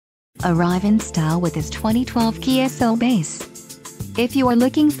arrive in style with this 2012 Kia Soul base. If you are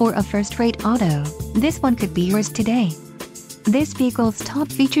looking for a first-rate auto, this one could be yours today. This vehicle's top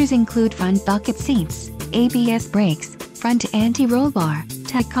features include front bucket seats, ABS brakes, front anti-roll bar,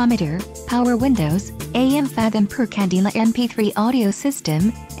 tachometer, power windows, AM/FM per Candela MP3 audio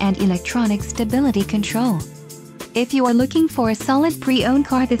system, and electronic stability control. If you are looking for a solid pre-owned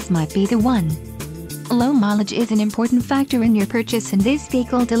car, this might be the one. Low mileage is an important factor in your purchase, and this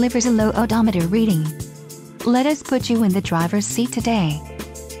vehicle delivers a low odometer reading. Let us put you in the driver's seat today.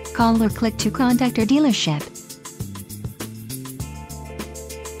 Call or click to contact our dealership.